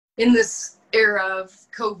in this era of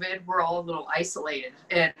COVID, we're all a little isolated.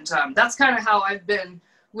 And that's kind of how I've been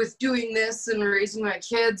with doing this and raising my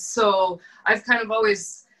kids. So I've kind of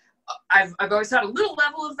always, I've always had a little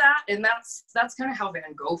level of that. And that's kind of how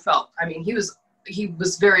Van Gogh felt. I mean, he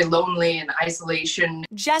was very lonely in isolation.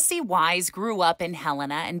 Jessie Wise grew up in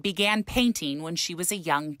Helena and began painting when she was a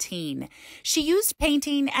young teen. She used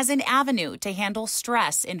painting as an avenue to handle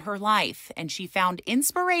stress in her life, and she found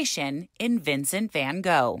inspiration in Vincent van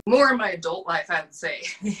Gogh. More in my adult life, I would say.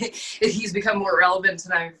 He's become more relevant,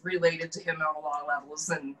 and I've related to him on a lot of levels.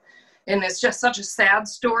 And it's just such a sad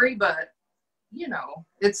story, but you know,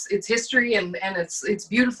 it's history, and it's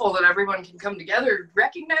beautiful that everyone can come together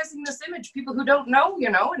recognizing this image, people who don't know, you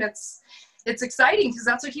know, and it's exciting because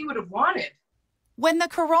that's what he would have wanted. When the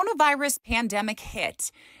coronavirus pandemic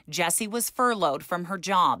hit, Jessie was furloughed from her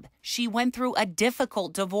job. She went through a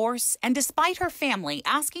difficult divorce, and despite her family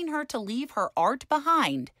asking her to leave her art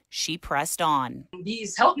behind, she pressed on.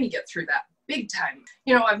 These helped me get through that big time.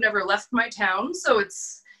 You know, I've never left my town, so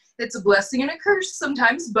it's a blessing and a curse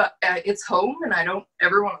sometimes, but it's home and I don't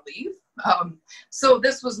ever want to leave. So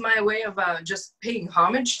this was my way of just paying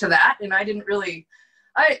homage to that. And I didn't really,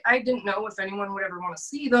 I didn't know if anyone would ever want to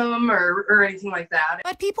see them or anything like that.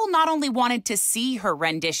 But people not only wanted to see her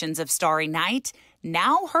renditions of Starry Night,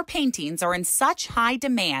 now her paintings are in such high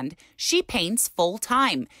demand, she paints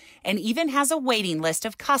full-time and even has a waiting list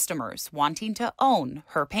of customers wanting to own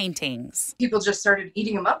her paintings. People just started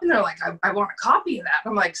eating them up and they're like, I want a copy of that.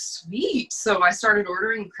 I'm like, sweet. So I started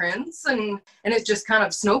ordering prints and it just kind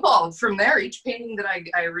of snowballed from there. Each painting that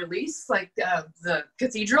I release, like the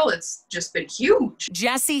cathedral, it's just been huge.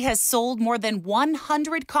 Jessie has sold more than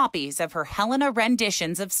 100 copies of her Helena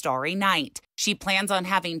renditions of Starry Night. She plans on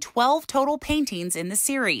having 12 total paintings in the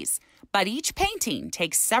series, but each painting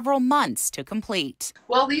takes several months to complete.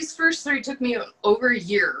 Well, these first 3 took me over a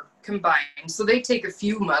year combined, so they take a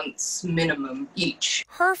few months minimum each.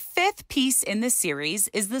 Her 5th piece in the series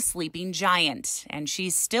is The Sleeping Giant, and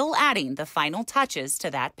she's still adding the final touches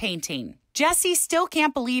to that painting. Jessie still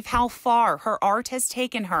can't believe how far her art has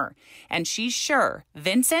taken her, and she's sure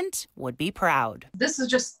Vincent would be proud. This is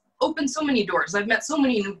just opened so many doors. I've met so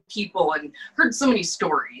many new people and heard so many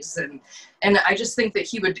stories, and I just think that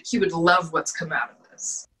he would love what's come out of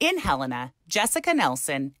this. In Helena, Jessica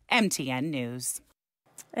Nelson, MTN News.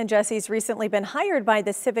 And Jessie's recently been hired by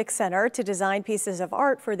the Civic Center to design pieces of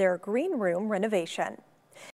art for their green room renovation.